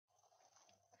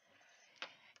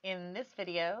In this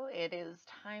video, it is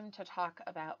time to talk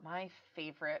about my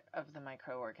favorite of the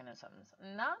microorganisms.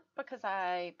 Not because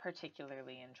I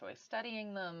particularly enjoy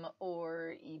studying them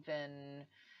or even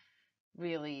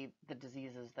really the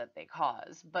diseases that they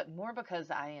cause, but more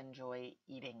because I enjoy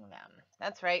eating them.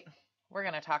 That's right, we're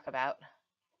going to talk about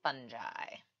fungi.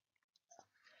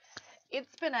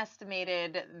 It's been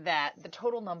estimated that the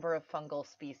total number of fungal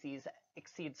species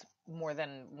exceeds more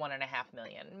than 1.5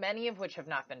 million, many of which have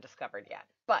not been discovered yet.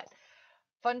 But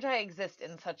fungi exist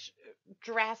in such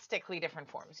drastically different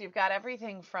forms. You've got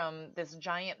everything from this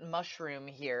giant mushroom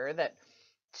here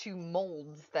to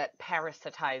molds that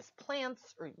parasitize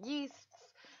plants or yeasts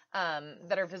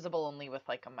that are visible only with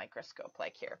like a microscope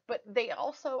like here. But they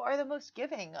also are the most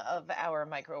giving of our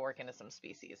microorganism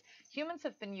species. Humans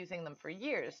have been using them for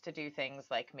years to do things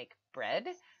like make bread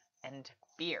and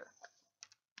beer.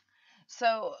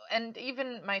 So, and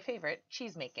even my favorite,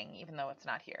 cheese making, even though it's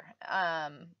not here.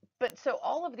 But so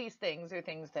all of these things are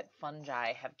things that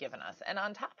fungi have given us. And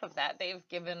on top of that, they've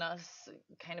given us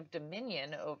kind of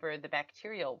dominion over the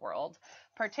bacterial world,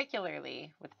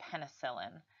 particularly with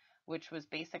penicillin, which was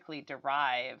basically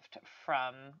derived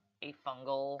from a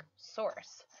fungal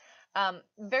source.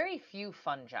 Very few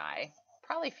fungi,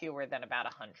 probably fewer than about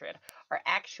 100, are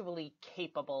actually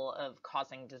capable of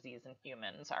causing disease in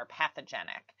humans, are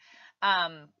pathogenic.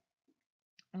 Um,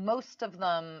 Most of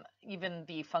them, even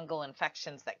the fungal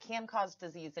infections that can cause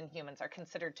disease in humans, are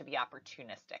considered to be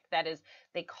opportunistic. That is,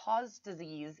 they cause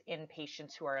disease in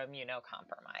patients who are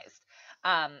immunocompromised.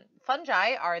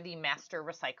 Fungi are the master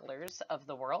recyclers of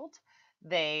the world.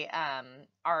 They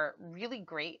are really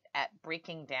great at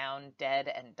breaking down dead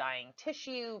and dying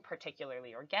tissue,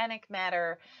 particularly organic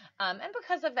matter. And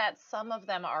because of that, some of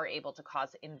them are able to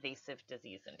cause invasive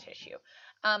disease in tissue.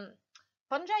 Um,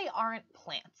 Fungi aren't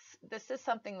plants. This is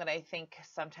something that I think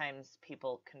sometimes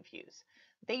people confuse.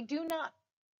 They do not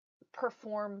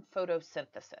perform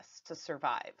photosynthesis to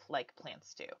survive like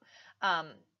plants do.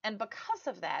 Um, and because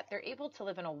of that, they're able to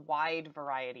live in a wide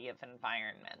variety of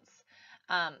environments.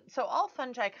 So all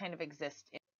fungi kind of exist.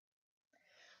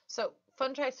 So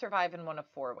fungi survive in one of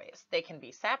four ways. They can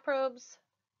be saprobes,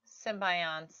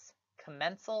 symbionts,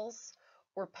 commensals,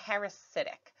 or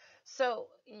parasitic. So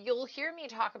you'll hear me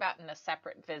talk about in a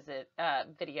separate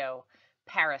video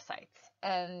parasites.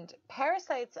 And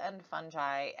parasites and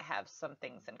fungi have some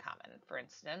things in common. For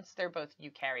instance, they're both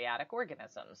eukaryotic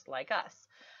organisms like us.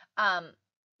 Um,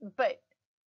 but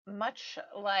much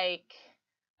like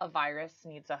a virus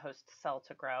needs a host cell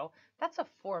to grow, that's a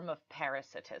form of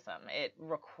parasitism. It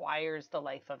requires the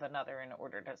life of another in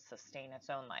order to sustain its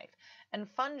own life. And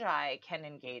fungi can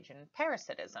engage in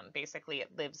parasitism. Basically,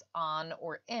 it lives on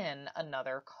or in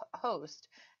another host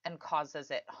and causes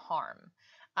it harm.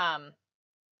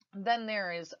 Then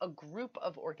there is a group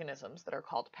of organisms that are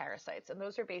called parasites, and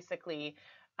those are basically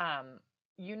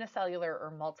unicellular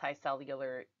or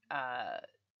multicellular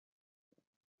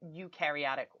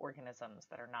eukaryotic organisms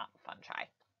that are not fungi.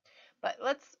 But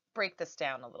let's break this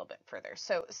down a little bit further.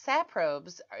 So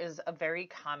saprobes is a very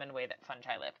common way that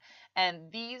fungi live.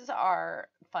 And these are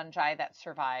fungi that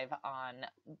survive on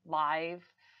live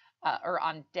or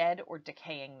on dead or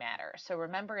decaying matter. So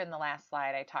remember in the last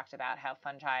slide, I talked about how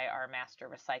fungi are master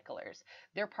recyclers.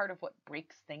 They're part of what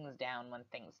breaks things down when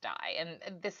things die.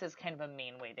 And this is kind of a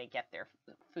main way they get their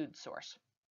food source.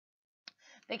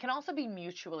 They can also be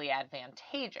mutually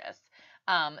advantageous.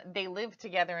 They live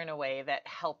together in a way that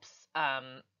helps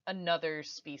another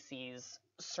species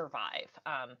survive,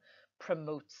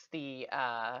 promotes the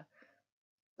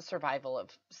survival of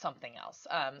something else.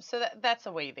 So that's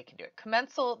a way they can do it.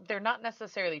 Commensal, they're not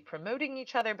necessarily promoting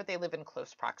each other, but they live in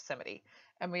close proximity.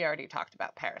 And we already talked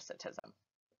about parasitism.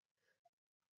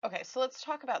 Okay, so let's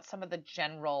talk about some of the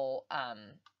general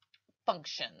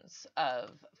functions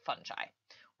of fungi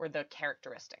or the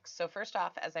characteristics. So first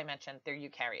off, as I mentioned, they're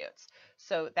eukaryotes.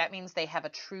 So that means they have a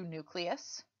true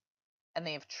nucleus and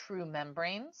they have true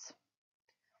membranes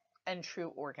and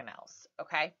true organelles,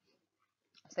 okay?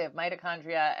 So they have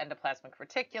mitochondria, endoplasmic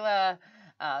reticula,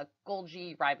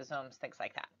 Golgi, ribosomes, things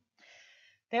like that.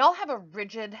 They all have a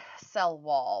rigid cell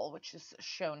wall, which is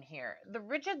shown here. The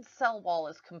rigid cell wall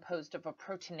is composed of a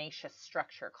proteinaceous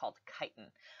structure called chitin.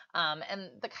 And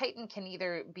the chitin can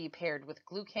either be paired with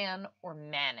glucan or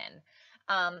mannan.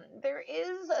 There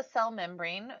is a cell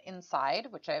membrane inside,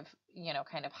 which I've,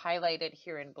 kind of highlighted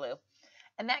here in blue,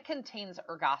 and that contains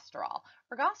ergosterol.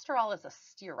 Ergosterol is a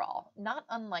sterol, not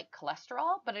unlike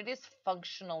cholesterol, but it is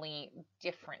functionally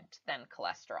different than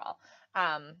cholesterol.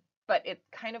 But it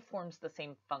kind of forms the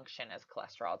same function as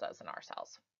cholesterol does in our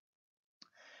cells.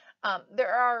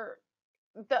 There are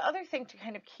the other thing to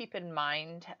kind of keep in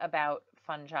mind about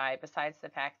fungi, besides the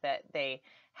fact that they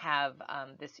have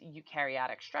this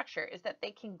eukaryotic structure, is that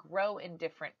they can grow in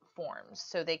different forms.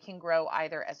 So they can grow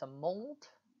either as a mold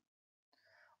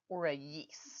or a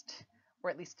yeast, or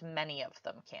at least many of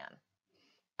them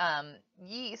can.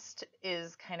 Yeast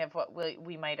is kind of what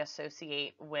we might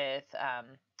associate with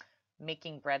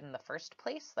making bread in the first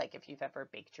place. Like if you've ever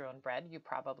baked your own bread, you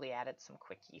probably added some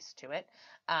quick yeast to it.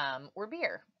 Or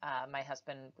beer. My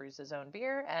husband brews his own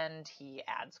beer and he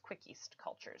adds quick yeast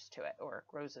cultures to it, or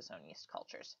grows his own yeast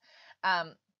cultures.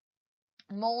 Um,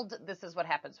 Mold, this is what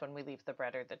happens when we leave the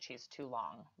bread or the cheese too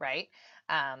long, right?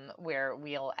 Where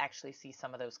we'll actually see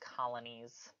some of those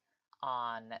colonies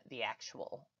on the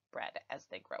actual bread as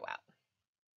they grow out.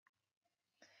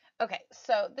 Okay,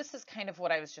 so this is kind of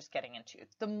what I was just getting into.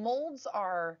 The molds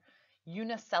are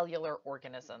unicellular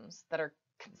organisms that are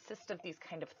consist of these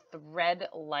kind of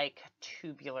thread-like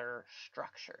tubular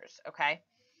structures, okay?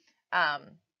 Um,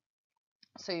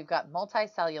 so you've got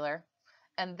multicellular,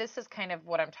 and this is kind of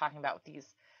what I'm talking about with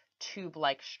these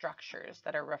tube-like structures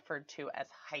that are referred to as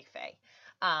hyphae.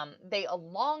 They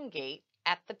elongate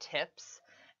at the tips,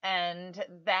 and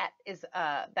that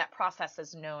process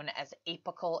is known as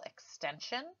apical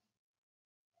extension,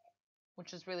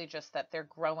 which is really just that they're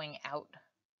growing out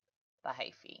the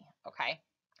hyphae, okay?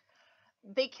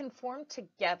 They can form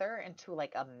together into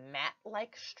like a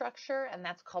mat-like structure, and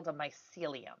that's called a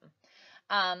mycelium.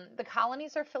 The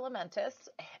colonies are filamentous,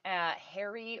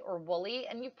 hairy or woolly,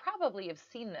 and you probably have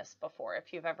seen this before.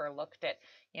 If you've ever looked at,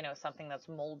 something that's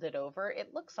molded over,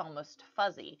 it looks almost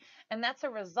fuzzy, and that's a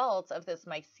result of this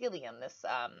mycelium, this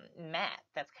mat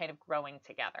that's kind of growing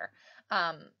together.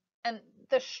 Um, and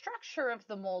the structure of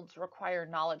the molds require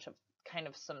knowledge of kind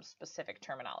of some specific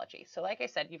terminology. So like I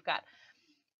said, you've got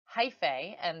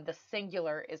hyphae, and the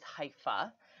singular is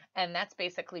hypha, and that's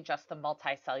basically just the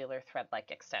multicellular thread-like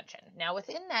extension. Now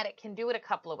within that, it can do it a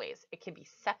couple of ways. It can be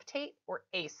septate or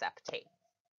aseptate.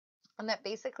 And that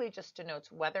basically just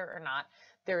denotes whether or not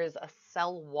there is a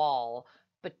cell wall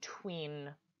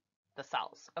between the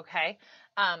cells, okay?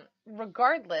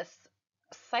 Regardless,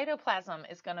 cytoplasm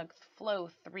is going to flow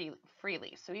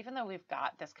freely. So even though we've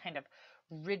got this kind of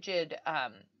rigid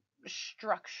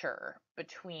structure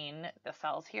between the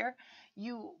cells here,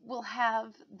 you will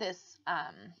have this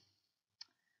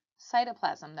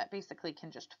cytoplasm that basically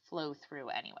can just flow through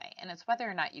anyway. And it's whether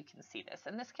or not you can see this.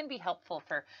 And this can be helpful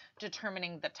for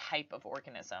determining the type of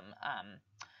organism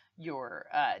you're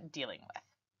dealing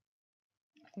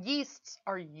with. Yeasts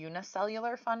are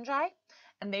unicellular fungi,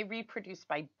 and they reproduce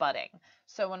by budding.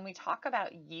 So when we talk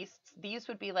about yeasts, these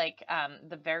would be like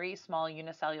the very small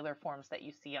unicellular forms that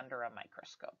you see under a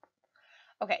microscope.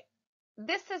 Okay,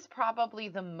 this is probably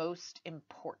the most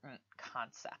important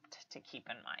concept to keep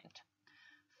in mind.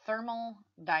 Thermal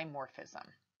dimorphism.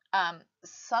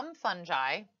 Some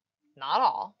fungi, not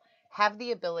all, have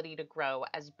the ability to grow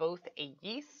as both a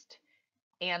yeast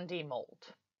and a mold,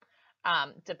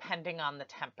 depending on the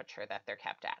temperature that they're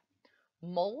kept at.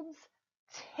 Molds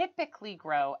typically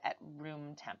grow at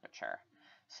room temperature.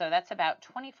 So that's about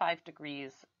 25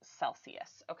 degrees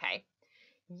Celsius, okay?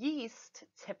 Yeast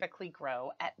typically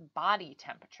grow at body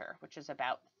temperature, which is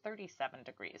about 37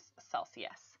 degrees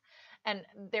Celsius. And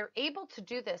they're able to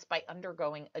do this by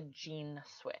undergoing a gene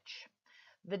switch.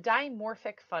 The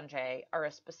dimorphic fungi are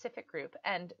a specific group,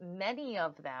 and many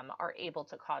of them are able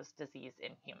to cause disease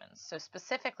in humans. So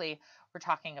specifically, we're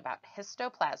talking about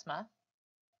histoplasma,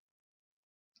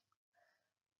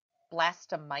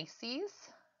 blastomyces,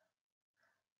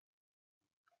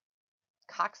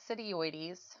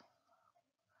 coccidioides,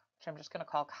 which I'm just going to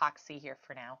call cocci here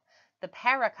for now, the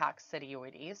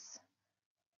paracoccidioides,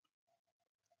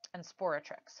 and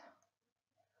Sporotrix.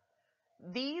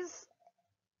 These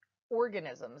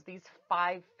organisms, these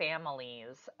 5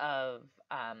 families of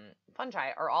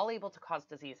fungi, are all able to cause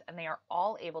disease, and they are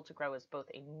all able to grow as both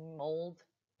a mold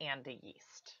and a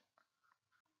yeast.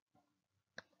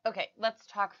 Okay, let's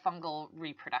talk fungal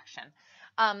reproduction.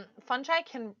 Fungi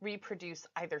can reproduce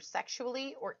either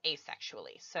sexually or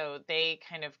asexually, so they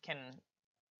kind of can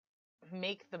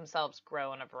make themselves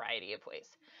grow in a variety of ways.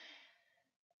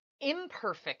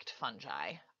 Imperfect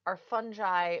fungi are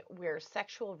fungi where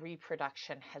sexual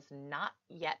reproduction has not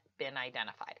yet been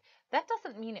identified. That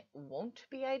doesn't mean it won't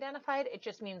be identified. It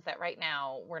just means that right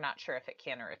now we're not sure if it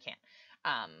can or it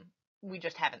can't. We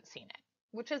just haven't seen it,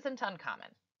 which isn't uncommon.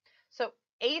 So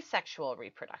asexual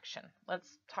reproduction,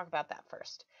 let's talk about that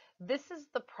first. This is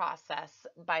the process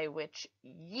by which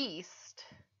yeast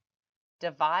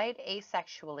divide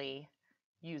asexually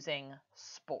using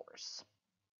spores.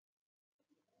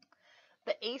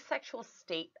 The asexual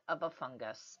state of a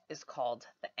fungus is called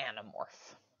the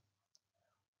anamorph.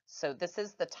 So this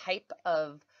is the type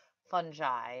of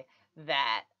fungi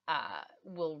that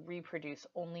will reproduce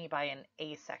only by an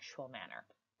asexual manner.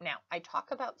 Now, I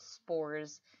talk about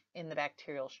spores in the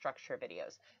bacterial structure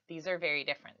videos. These are very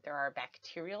different. There are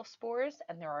bacterial spores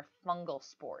and there are fungal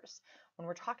spores. When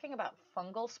we're talking about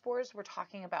fungal spores, we're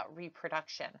talking about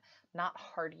reproduction, not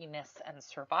hardiness and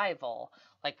survival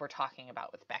like we're talking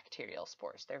about with bacterial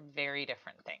spores. They're very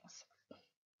different things.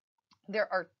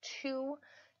 There are two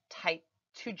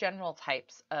general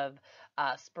types of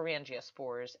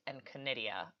sporangiospores and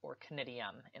conidia, or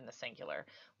conidium in the singular,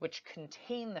 which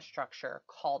contain the structure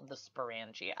called the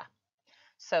sporangia.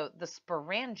 So the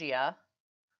sporangia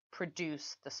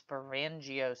produce the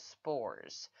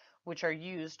sporangiospores, which are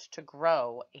used to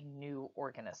grow a new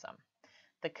organism.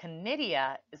 The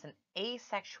conidia is an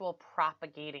asexual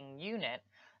propagating unit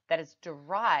that is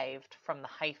derived from the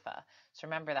hypha. So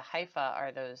remember, the hypha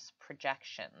are those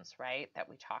projections, right, that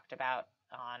we talked about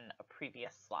on a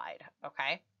previous slide,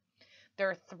 okay? There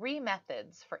are three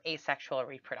methods for asexual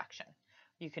reproduction.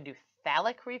 You can do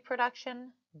thallic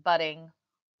reproduction, budding,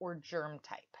 or germ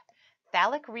type.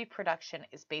 Thallic reproduction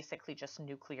is basically just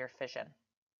nuclear fission.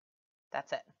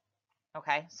 That's it,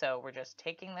 okay? So we're just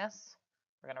taking this,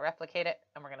 we're going to replicate it,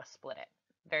 and we're going to split it.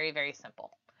 Very, very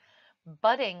simple.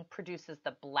 Budding produces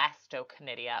the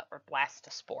blastoconidia or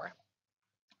blastospore.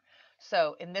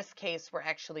 So in this case, we're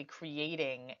actually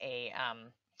creating a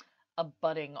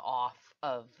budding off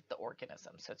of the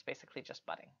organism. So it's basically just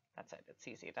budding. That's it. It's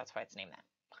easy. That's why it's named that.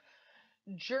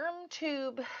 Germ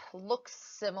tube looks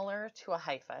similar to a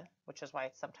hypha, which is why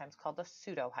it's sometimes called a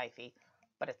pseudohyphae,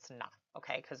 but it's not,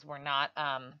 okay? Because we're not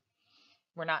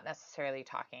necessarily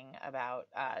talking about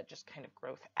just kind of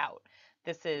growth out.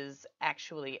 This is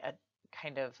actually a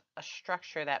kind of a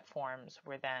structure that forms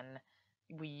where then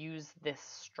we use this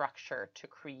structure to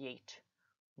create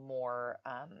more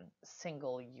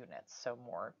single units, so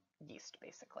more yeast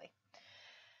basically.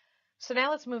 So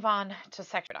now let's move on to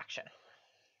sexual reproduction.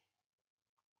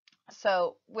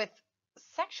 So with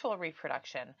sexual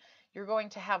reproduction, you're going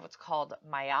to have what's called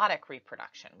meiotic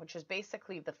reproduction, which is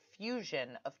basically the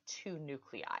fusion of two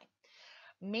nuclei.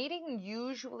 Mating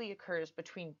usually occurs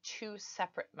between two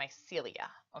separate mycelia,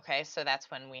 okay? So that's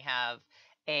when we have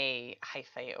a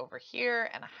hyphae over here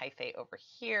and a hyphae over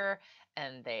here,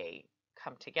 and they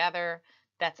come together.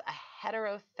 That's a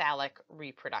heterothallic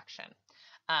reproduction.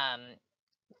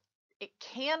 It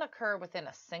can occur within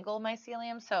a single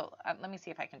mycelium. So let me see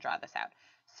if I can draw this out.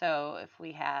 So if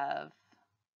we have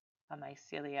a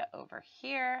mycelia over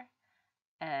here,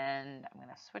 and I'm going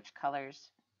to switch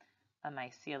colors, a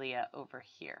mycelia over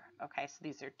here. Okay, so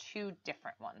these are two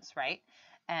different ones, right?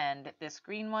 And this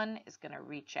green one is going to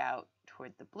reach out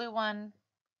toward the blue one,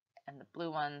 and the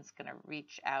blue one's going to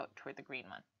reach out toward the green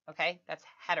one. Okay, that's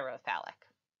heterothallic.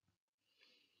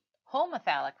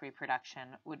 Homothallic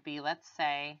reproduction would be, let's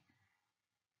say,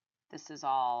 this is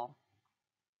all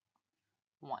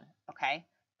one, okay?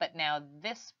 But now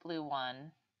this blue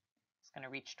one is going to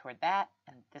reach toward that,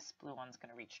 and this blue one's going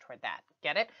to reach toward that.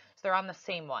 Get it? So they're on the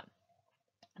same one.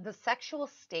 The sexual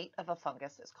state of a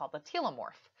fungus is called the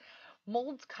telomorph.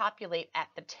 Molds copulate at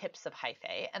the tips of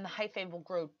hyphae, and the hyphae will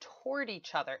grow toward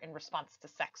each other in response to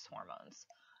sex hormones.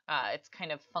 It's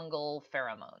kind of fungal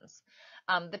pheromones.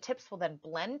 The tips will then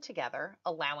blend together,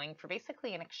 allowing for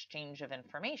basically an exchange of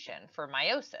information for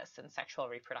meiosis and sexual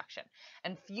reproduction.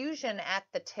 And fusion at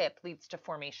the tip leads to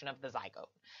formation of the zygote,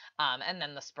 and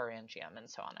then the sporangium, and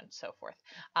so on and so forth.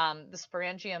 The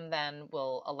sporangium then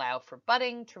will allow for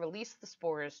budding to release the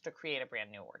spores to create a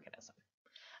brand new organism.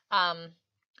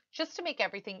 Just to make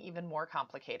everything even more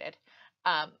complicated,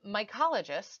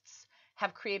 mycologists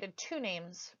have created two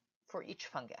names for each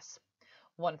fungus,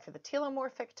 one for the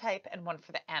telomorphic type and one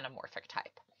for the anamorphic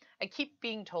type. I keep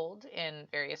being told in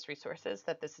various resources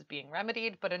that this is being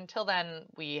remedied, but until then,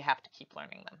 we have to keep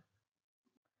learning them.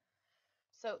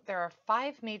 So there are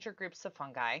 5 major groups of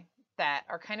fungi that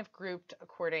are kind of grouped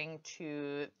according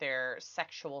to their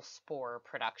sexual spore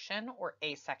production or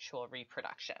asexual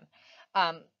reproduction.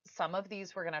 Some of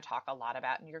these we're going to talk a lot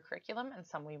about in your curriculum, and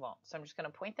some we won't. So I'm just going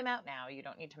to point them out now. You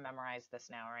don't need to memorize this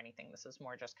now or anything. This is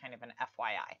more just kind of an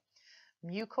FYI.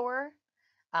 Mucor,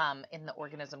 in the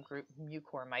organism group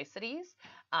Mucormycetes,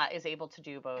 is able to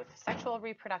do both sexual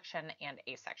reproduction and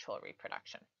asexual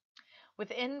reproduction.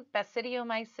 Within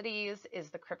Basidiomycetes is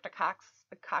the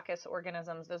Cryptococcus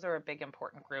organisms. Those are a big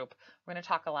important group. We're going to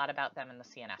talk a lot about them in the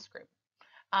CNS group.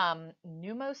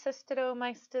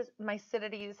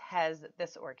 Pneumocystidomycetes has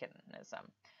this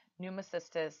organism,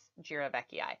 Pneumocystis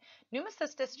jirovecii.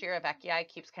 Pneumocystis jirovecii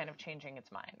keeps kind of changing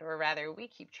its mind, or rather, we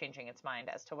keep changing its mind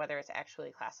as to whether it's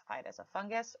actually classified as a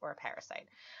fungus or a parasite.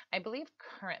 I believe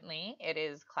currently it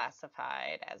is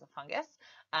classified as a fungus,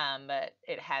 but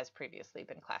it has previously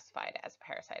been classified as a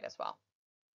parasite as well.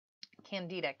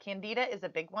 Candida. Candida is a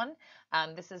big one.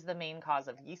 This is the main cause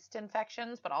of yeast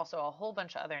infections, but also a whole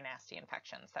bunch of other nasty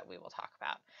infections that we will talk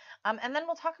about. And then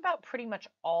we'll talk about pretty much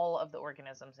all of the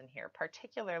organisms in here,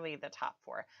 particularly the top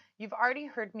four. You've already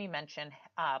heard me mention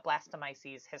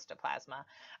Blastomyces histoplasma.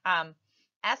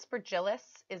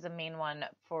 Aspergillus is a main one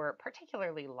for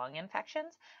particularly lung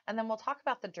infections, and then we'll talk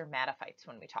about the dermatophytes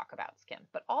when we talk about skin.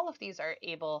 But all of these are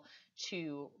able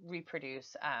to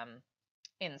reproduce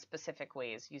in specific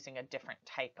ways using a different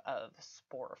type of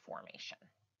spore formation.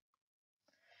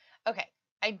 Okay,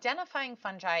 identifying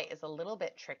fungi is a little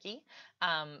bit tricky.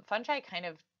 Fungi kind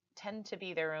of tend to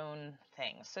be their own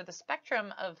thing. So the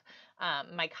spectrum of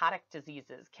mycotic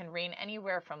diseases can range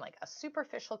anywhere from like a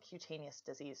superficial cutaneous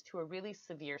disease to a really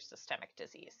severe systemic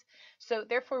disease. So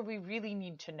therefore, we really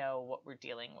need to know what we're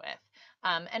dealing with.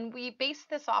 And we base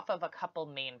this off of a couple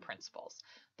main principles.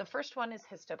 The first one is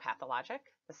histopathologic.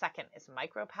 The second is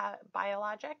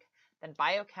microbiologic, then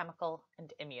biochemical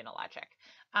and immunologic.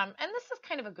 And this is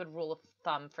kind of a good rule of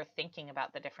thumb for thinking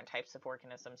about the different types of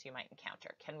organisms you might encounter.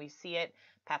 Can we see it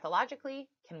pathologically?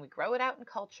 Can we grow it out in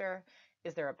culture?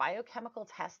 Is there a biochemical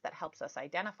test that helps us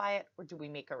identify it, or do we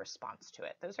make a response to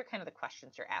it? Those are kind of the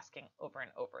questions you're asking over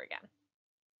and over again.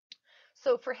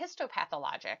 So for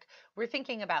histopathologic, we're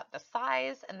thinking about the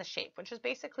size and the shape, which is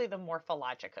basically the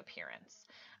morphologic appearance.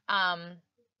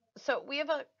 So we have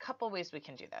a couple ways we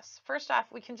can do this. First off,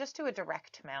 we can just do a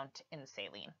direct mount in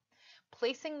saline.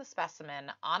 Placing the specimen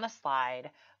on a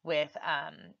slide with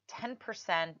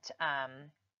 10%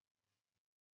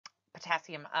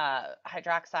 potassium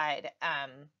hydroxide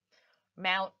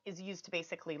mount is used to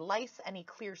basically lyse any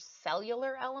clear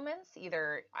cellular elements,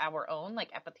 either our own, like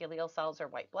epithelial cells or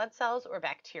white blood cells, or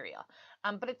bacteria.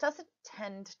 But it doesn't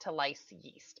tend to lyse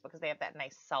yeast because they have that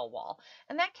nice cell wall.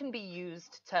 And that can be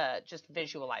used to just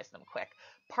visualize them quick.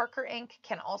 Parker ink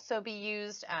can also be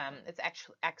used. It's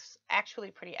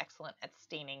actually pretty excellent at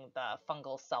staining the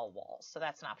fungal cell walls, so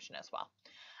that's an option as well.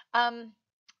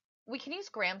 We can use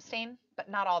gram stain, but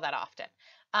not all that often.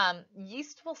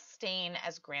 Yeast will stain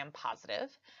as gram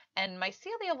positive, and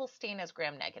mycelia will stain as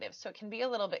gram negative, so it can be a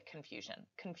little bit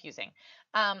confusing.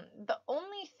 The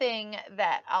only thing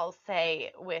that I'll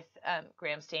say with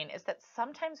gram stain is that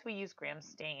sometimes we use gram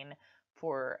stain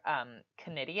for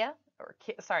Candida,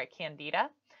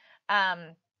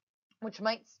 which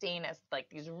might stain as like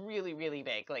these really, really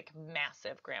big, like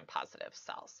massive gram positive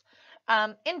cells.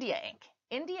 India ink.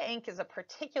 India ink is a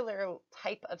particular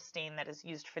type of stain that is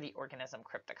used for the organism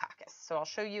Cryptococcus. So I'll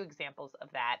show you examples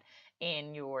of that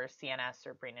in your CNS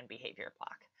or brain and behavior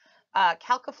block.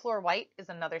 Calcifluor white is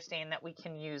another stain that we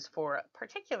can use for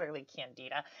particularly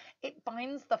Candida. It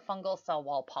binds the fungal cell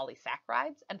wall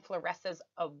polysaccharides and fluoresces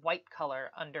a white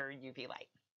color under UV light.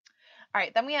 All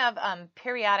right, then we have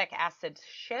periodic acid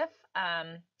Schiff.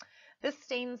 This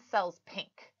stains cells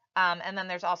pink. And then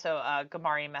there's also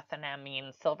gamari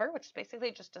methenamine silver, which is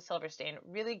basically just a silver stain,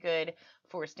 really good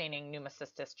for staining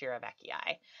Pneumocystis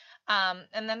jirovecii.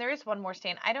 And then there is one more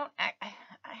stain. I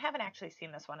haven't actually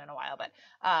seen this one in a while, but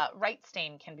right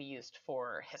stain can be used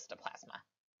for histoplasma.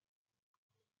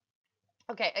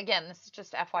 Okay, again, this is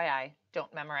just FYI,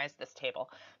 don't memorize this table.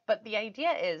 But the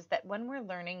idea is that when we're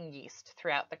learning yeast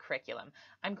throughout the curriculum,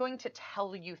 I'm going to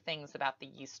tell you things about the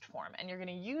yeast form, and you're going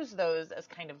to use those as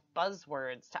kind of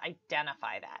buzzwords to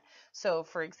identify that. So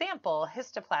for example,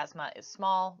 histoplasma is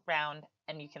small, round,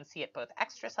 and you can see it both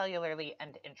extracellularly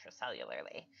and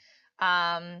intracellularly.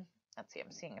 Let's see,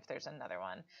 I'm seeing if there's another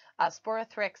one.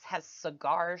 Sporothrix has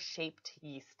cigar-shaped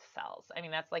yeast cells. I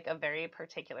mean, that's like a very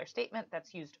particular statement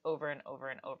that's used over and over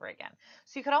and over again.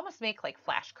 So you could almost make like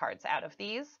flashcards out of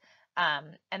these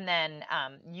and then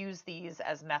use these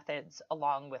as methods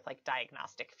along with like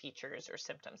diagnostic features or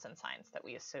symptoms and signs that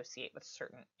we associate with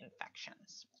certain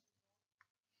infections.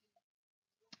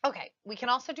 Okay, we can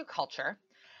also do culture.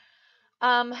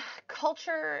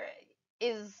 Culture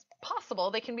is possible.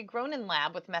 They can be grown in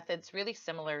lab with methods really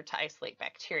similar to isolate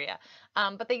bacteria,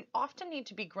 but they often need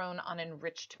to be grown on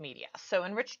enriched media. So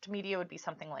enriched media would be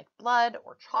something like blood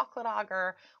or chocolate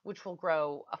agar, which will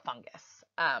grow a fungus.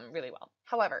 really well.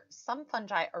 However, some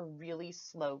fungi are really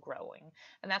slow growing,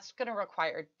 and that's going to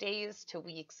require days to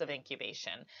weeks of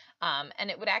incubation. And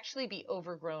it would actually be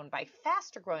overgrown by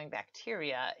faster growing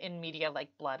bacteria in media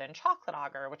like blood and chocolate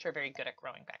agar, which are very good at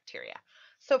growing bacteria.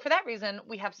 So for that reason,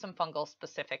 we have some fungal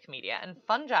specific media. And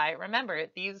fungi, remember,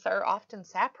 these are often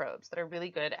saprobes that are really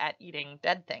good at eating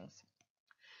dead things.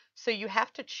 So you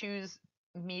have to choose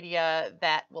media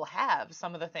that will have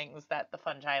some of the things that the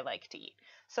fungi like to eat.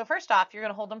 So first off, you're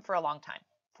going to hold them for a long time,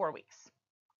 4 weeks.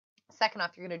 Second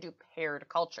off, you're going to do paired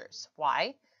cultures.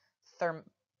 Why?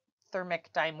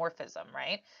 Thermic dimorphism,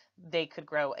 right? They could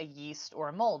grow a yeast or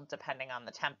a mold depending on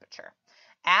the temperature.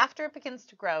 After it begins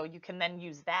to grow, you can then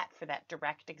use that for that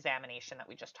direct examination that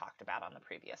we just talked about on the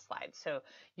previous slide. So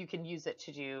you can use it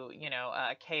to do,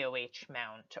 a KOH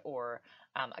mount or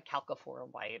a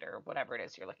chalcophora white or whatever it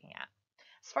is you're looking at.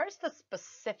 As far as the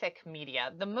specific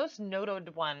media, the most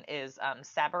noted one is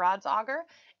Sabarod's agar.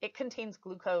 It contains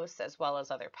glucose as well as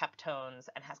other peptones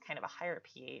and has kind of a higher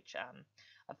pH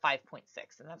of 5.6,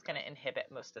 and that's going to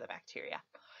inhibit most of the bacteria.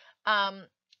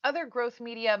 Other growth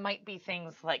media might be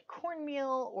things like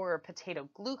cornmeal or potato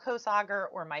glucose agar,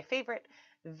 or my favorite,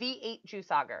 V8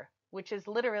 juice agar, which is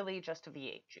literally just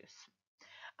V8 juice.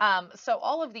 So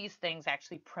all of these things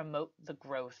actually promote the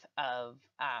growth of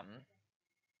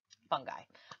fungi.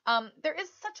 There is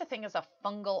such a thing as a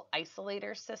fungal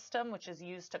isolator system, which is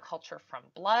used to culture from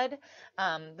blood.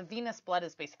 The venous blood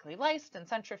is basically lysed and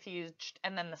centrifuged,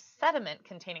 and then the sediment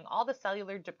containing all the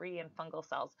cellular debris and fungal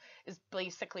cells is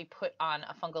basically put on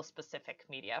a fungal specific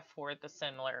media for the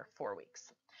similar 4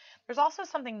 weeks. There's also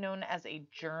something known as a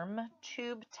germ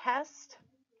tube test.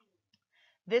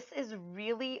 This is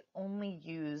really only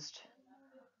used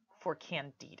for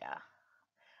candida.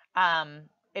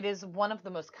 It is one of the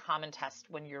most common tests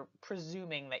when you're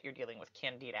presuming that you're dealing with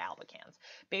Candida albicans.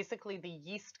 Basically, the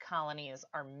yeast colonies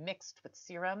are mixed with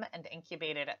serum and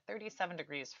incubated at 37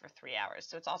 degrees for 3 hours.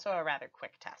 So it's also a rather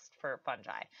quick test for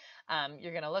fungi.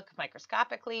 You're going to look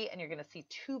microscopically and you're going to see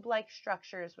tube-like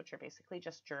structures, which are basically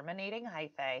just germinating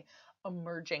hyphae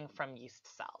emerging from yeast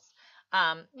cells.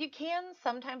 You can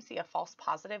sometimes see a false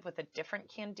positive with a different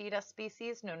Candida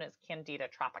species known as Candida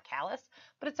tropicalis,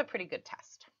 but it's a pretty good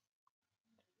test.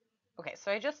 Okay,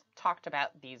 so I just talked about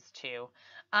these two.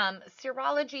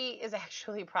 Serology is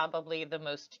actually probably the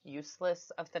most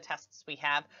useless of the tests we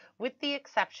have, with the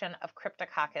exception of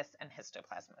Cryptococcus and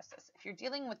histoplasmosis. If you're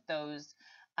dealing with those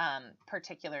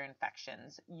particular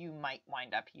infections, you might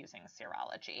wind up using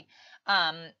serology.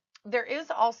 There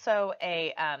is also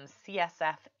a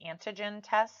CSF antigen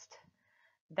test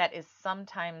that is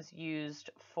sometimes used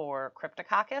for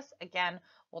Cryptococcus. Again,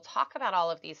 we'll talk about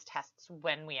all of these tests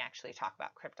when we actually talk about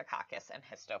Cryptococcus and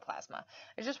histoplasma.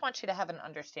 I just want you to have an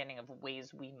understanding of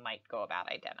ways we might go about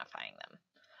identifying them.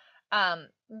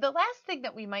 The last thing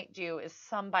that we might do is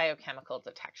some biochemical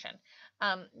detection.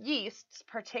 Yeasts,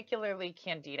 particularly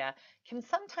Candida, can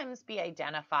sometimes be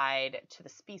identified to the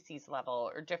species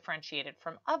level or differentiated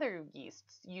from other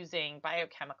yeasts using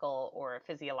biochemical or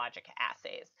physiologic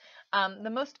assays. The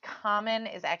most common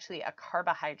is actually a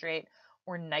carbohydrate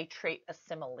or nitrate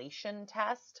assimilation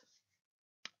test.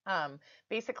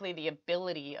 Basically the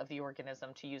ability of the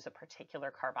organism to use a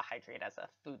particular carbohydrate as a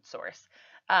food source,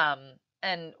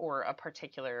 or a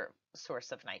particular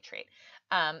source of nitrate.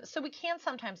 So we can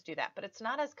sometimes do that, but it's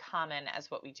not as common as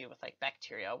what we do with like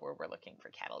bacteria, where we're looking for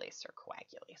catalase or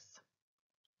coagulase.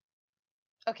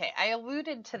 Okay, I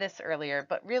alluded to this earlier,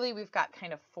 but really we've got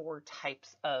kind of 4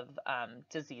 types of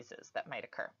diseases that might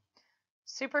occur: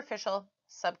 superficial,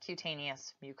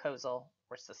 subcutaneous, mucosal,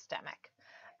 or systemic.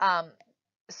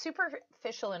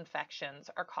 Superficial infections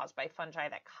are caused by fungi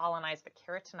that colonize the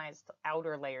keratinized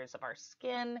outer layers of our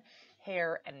skin,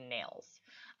 hair, and nails.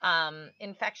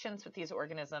 Infections with these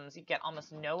organisms, you get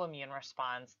almost no immune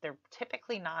response. They're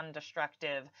typically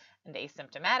non-destructive and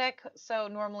asymptomatic, so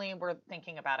normally we're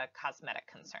thinking about a cosmetic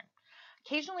concern.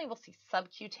 Occasionally we'll see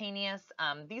subcutaneous.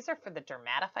 These are for the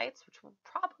dermatophytes, which we'll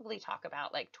probably talk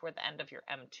about like toward the end of your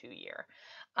M2 year.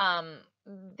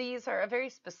 These are a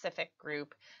very specific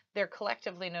group. They're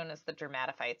collectively known as the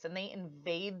dermatophytes, and they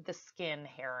invade the skin,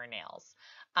 hair, or nails.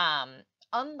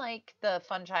 Unlike the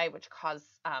fungi, which cause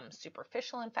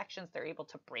superficial infections, they're able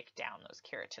to break down those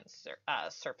keratin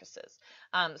surfaces.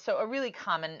 So a really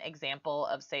common example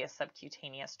of, say, a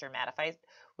subcutaneous dermatophyte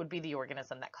would be the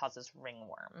organism that causes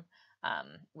ringworm.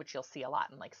 which you'll see a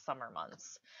lot in like summer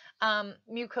months.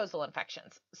 Mucosal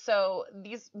infections. So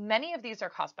many of these are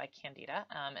caused by Candida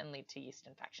and lead to yeast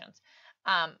infections.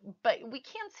 But we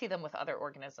can see them with other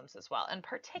organisms as well, and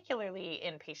particularly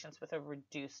in patients with a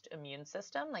reduced immune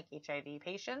system, like HIV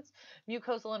patients,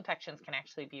 mucosal infections can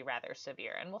actually be rather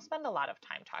severe, and we'll spend a lot of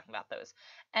time talking about those.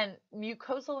 And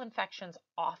mucosal infections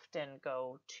often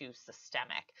go to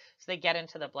systemic, so they get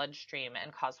into the bloodstream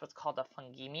and cause what's called a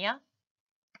fungemia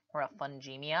or a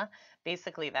fungemia.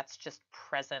 Basically, that's just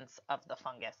presence of the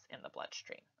fungus in the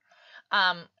bloodstream.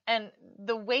 And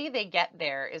the way they get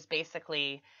there is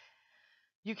basically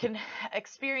you can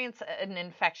experience an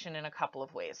infection in a couple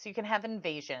of ways. So you can have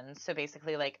invasion. So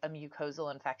basically, like a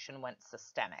mucosal infection went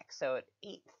systemic. So it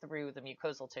ate through the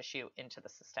mucosal tissue into the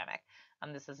systemic.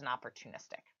 This is an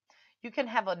opportunistic. You can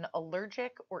have an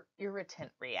allergic or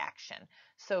irritant reaction.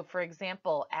 So, for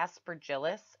example,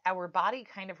 aspergillus, our body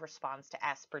kind of responds to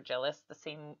aspergillus the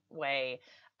same way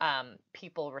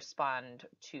people respond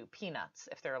to peanuts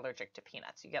if they're allergic to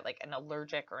peanuts. You get like an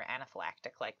allergic or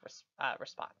anaphylactic like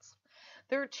response.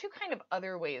 There are two kind of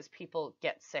other ways people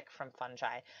get sick from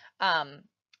fungi,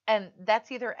 and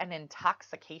that's either an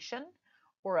intoxication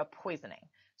or a poisoning.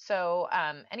 So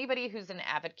anybody who's an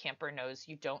avid camper knows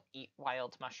you don't eat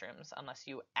wild mushrooms unless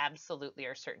you absolutely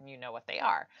are certain you know what they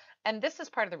are. And this is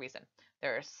part of the reason.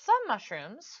 There are some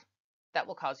mushrooms that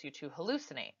will cause you to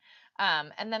hallucinate.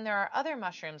 And then there are other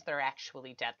mushrooms that are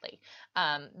actually deadly.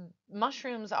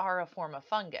 Mushrooms are a form of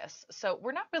fungus, so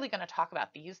we're not really going to talk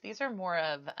about these. These are more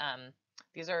of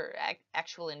these are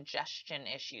actual ingestion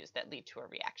issues that lead to a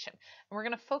reaction. And we're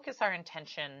going to focus our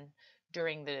intention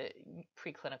during the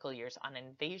preclinical years on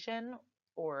invasion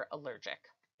or allergic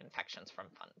infections from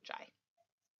fungi.